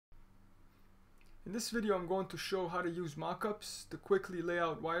In this video I'm going to show how to use Moqups to quickly lay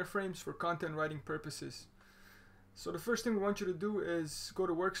out wireframes for content writing purposes. So the first thing we want you to do is go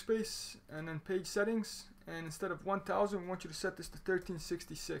to workspace and then page settings, and instead of 1000 we want you to set this to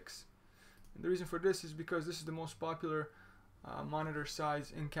 1366. And the reason for this is because this is the most popular monitor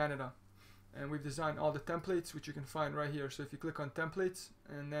size in Canada, and we've designed all the templates, which you can find right here. So if you click on templates,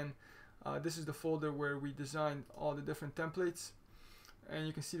 and then this is the folder where we designed all the different templates, and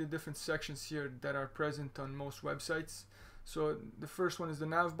you can see the different sections here that are present on most websites. So the first one is the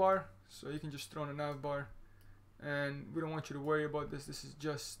Navbar, so you can just throw in a Navbar, and we don't want you to worry about this. This is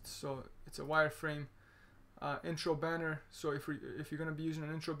just so it's a wireframe intro banner. So if you're going to be using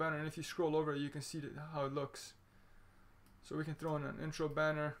an intro banner, and if you scroll over, you can see how it looks. So we can throw in an intro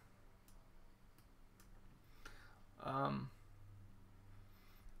banner. And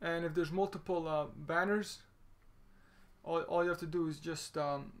if there's multiple banners, all you have to do is just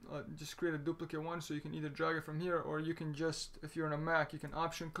create a duplicate one. So you can either drag it from here, or you can just, if you're on a Mac, you can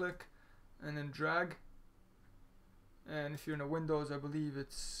option click and then drag. And if you're in a Windows, I believe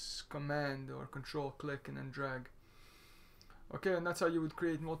it's command or control click and then drag. Okay, and that's how you would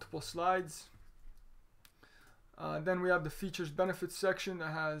create multiple slides. Then we have the features benefits section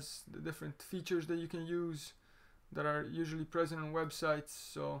that has the different features that you can use that are usually present on websites.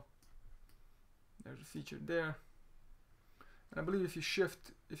 So there's a feature there. And I believe if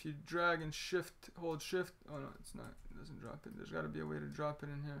you drag and hold shift, oh no, it's not, it doesn't drop it. There's got to be a way to drop it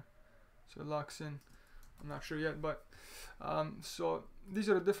in here so it locks in. I'm not sure yet, but so these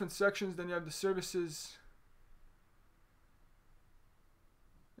are the different sections. Then you have the services.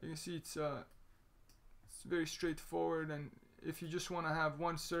 You can see it's very straightforward, and if you just want to have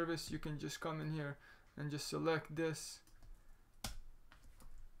one service, you can just come in here and just select this.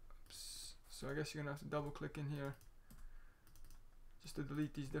 Oops. So I guess you're gonna have to double click in here just to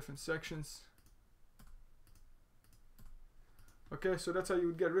delete these different sections. Okay, so that's how you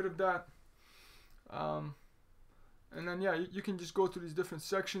would get rid of that. And then yeah, you can just go through these different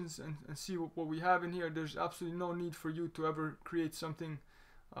sections and see what we have in here. There's absolutely no need for you to ever create something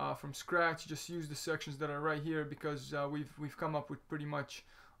from scratch. Just use the sections that are right here, because we've come up with pretty much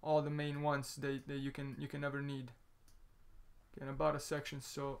all the main ones that you can ever need. Okay, and about a section.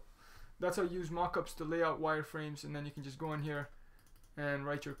 So that's how you use Moqups to lay out wireframes, and then you can just go in here and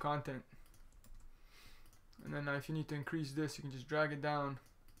write your content. And then if you need to increase this, you can just drag it down,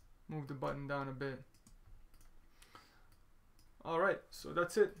 move the button down a bit. Alright, so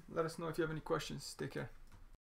that's it. Let us know if you have any questions. Take care.